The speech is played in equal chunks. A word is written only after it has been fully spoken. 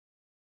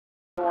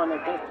One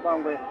against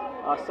Bangwe,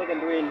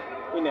 second win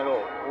in a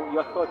row.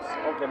 Your thoughts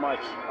of the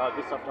match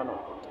this afternoon?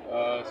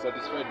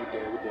 Satisfied with the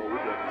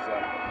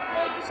result.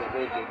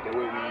 Disappointed the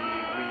way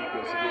we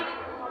conceded.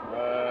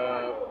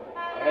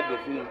 I had the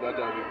feeling that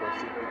we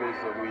conceded because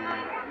we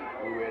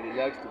were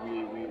relaxed.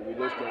 We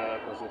lost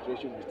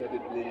concentration. We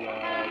started playing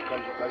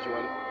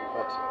casual.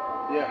 But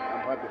yeah,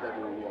 I'm happy that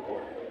we are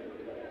going.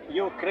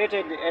 You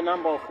created a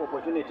number of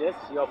opportunities.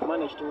 You have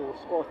managed to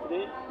score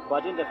 3,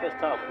 but in the first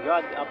half you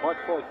had about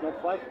 4, if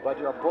not 5. But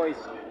your boys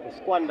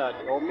squandered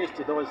or missed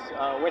those,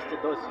 wasted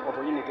those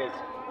opportunities.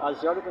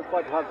 As you are looking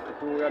forward to have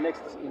to your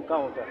next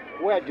encounter,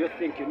 where do you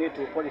think you need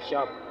to polish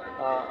up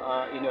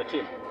in your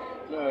team?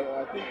 No,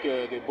 I think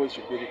the boys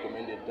should be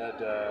recommended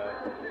that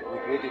we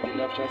created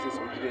enough chances.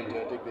 We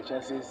didn't take the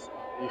chances.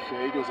 If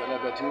it was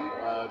another team,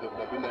 they would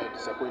have been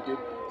disappointed.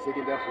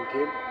 Second half we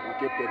came, we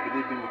kept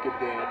believing, we kept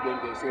playing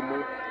the same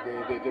way.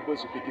 The boys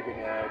should be given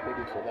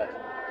credit for that.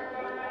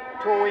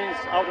 2 wins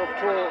out of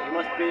 2, you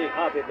must be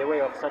happy the way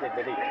you have started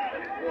the league.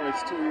 Yeah,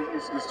 it's too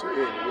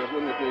early. We have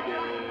only played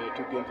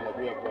 2 games like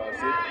we have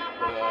said.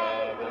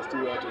 There are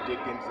still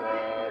 28 games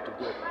to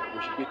go.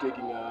 We should be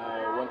taking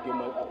 1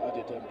 game at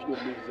a time. We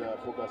shouldn't lose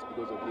focus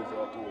because of these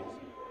 2 wins.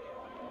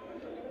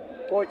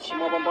 Coach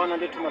mwapambana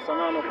ndi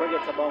tumasanano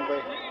kuendetsa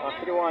Bangwe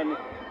 3-1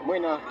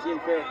 mwina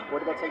timve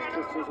kuti patsanji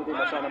Kristu kuti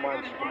mashana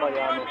mwanji kumbali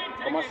yanu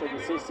komanso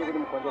chisisi kuti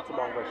mkuendetsa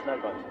Bangwe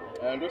chinalibati.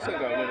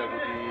 Ndosangalira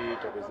kuti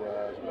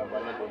tapeza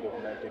chipambano ndongo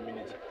ku 90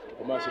 minutes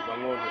komanso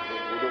pang'ono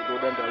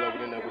ndodandala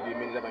kunena kuti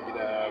imene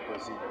tapangida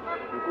concede.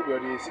 Ndikubwa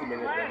kuti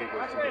simene tipange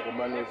concede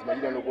komano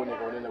zimachita nokuoneka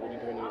kunena kuti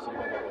nthawi ino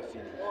silipanga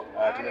concede.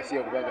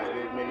 Tinasiya kupanga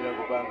zimene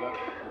nakupanga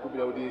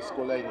ndikubwira kuti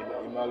score line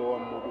imalowa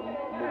mutu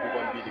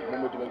kwambiri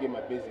kumene tipange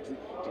ma basics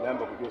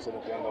tinayamba kuchosana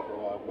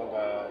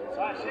kupanga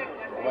zinthu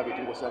komabe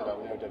tingosanga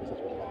kunena kuti tapeza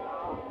chipambano.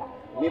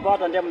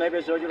 Mipata ndiye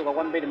mnaipeza yochuluka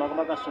kwambiri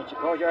makamakaso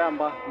chigawo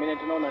choyamba mmene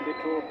tinaona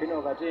ndithu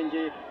Pino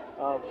Katinji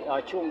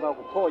achunga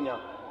kuphonya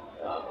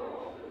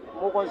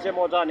mukonze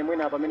motani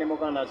mwina pamene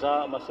mukana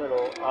za maselo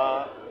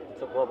a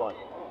tsogolo.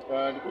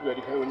 Ndikubwira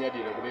kuti khayo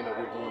nyadira kunena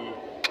kuti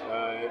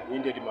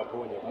inde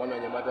timaphonya kumana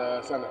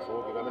nyamata sana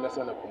foke kamena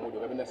sana khumudo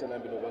kamena sana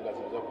ambino panga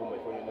zinthu zakuma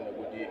ifo yonena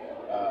kuti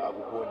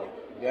akuphonya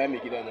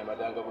ndiyamikira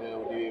nyamata anga kunena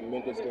kuti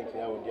mental strength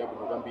yawo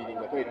ndiyabwino kwambiri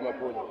ngakhale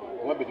timaphonya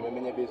komabe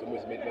timamenya bezo omwe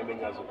zimene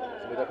timamenyazo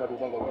zimene tapatu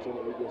kupanga kuchona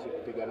ulikonse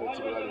kufika no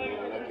tsiku lalo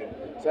la game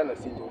sana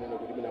sinje kunena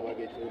kuti mina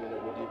kwake ifo yonena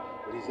kuti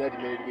result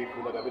imene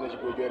tikuyifuna kapena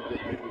chigoli choyambira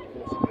chimene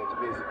tikufuna sipina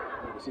chipezi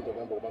kusintha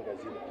kuyamba kupanga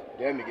zina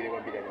ndiyamikire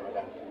kwambiri nyamata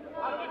anga.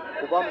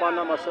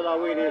 Kupambana maselo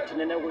awiri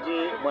tinene kuti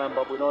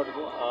mwayamba bwino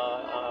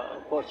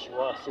coach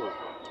wa Suzu.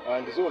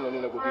 Ndizoona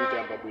nena kuti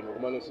tayamba bwino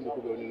komano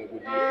sindikubwira nena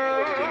kuti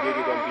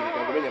titengeke kwambiri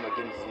tangomenya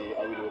magames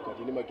awiri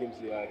wakati ndi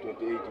magames ya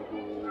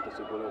 28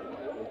 kutsogolo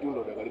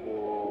mtundo dakalipo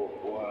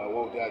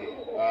wautali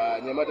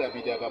nyamata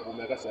apita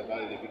akapuma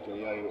akasangalire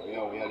victory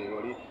yawo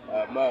yalero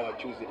mawa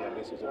Tuesday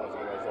tiyambeso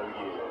zokwazikana za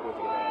wiki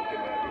kozikana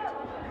game ya Date.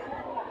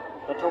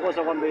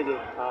 Tathokoza kwambiri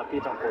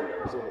Peter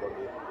Mponda. Zomwe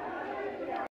kwambiri.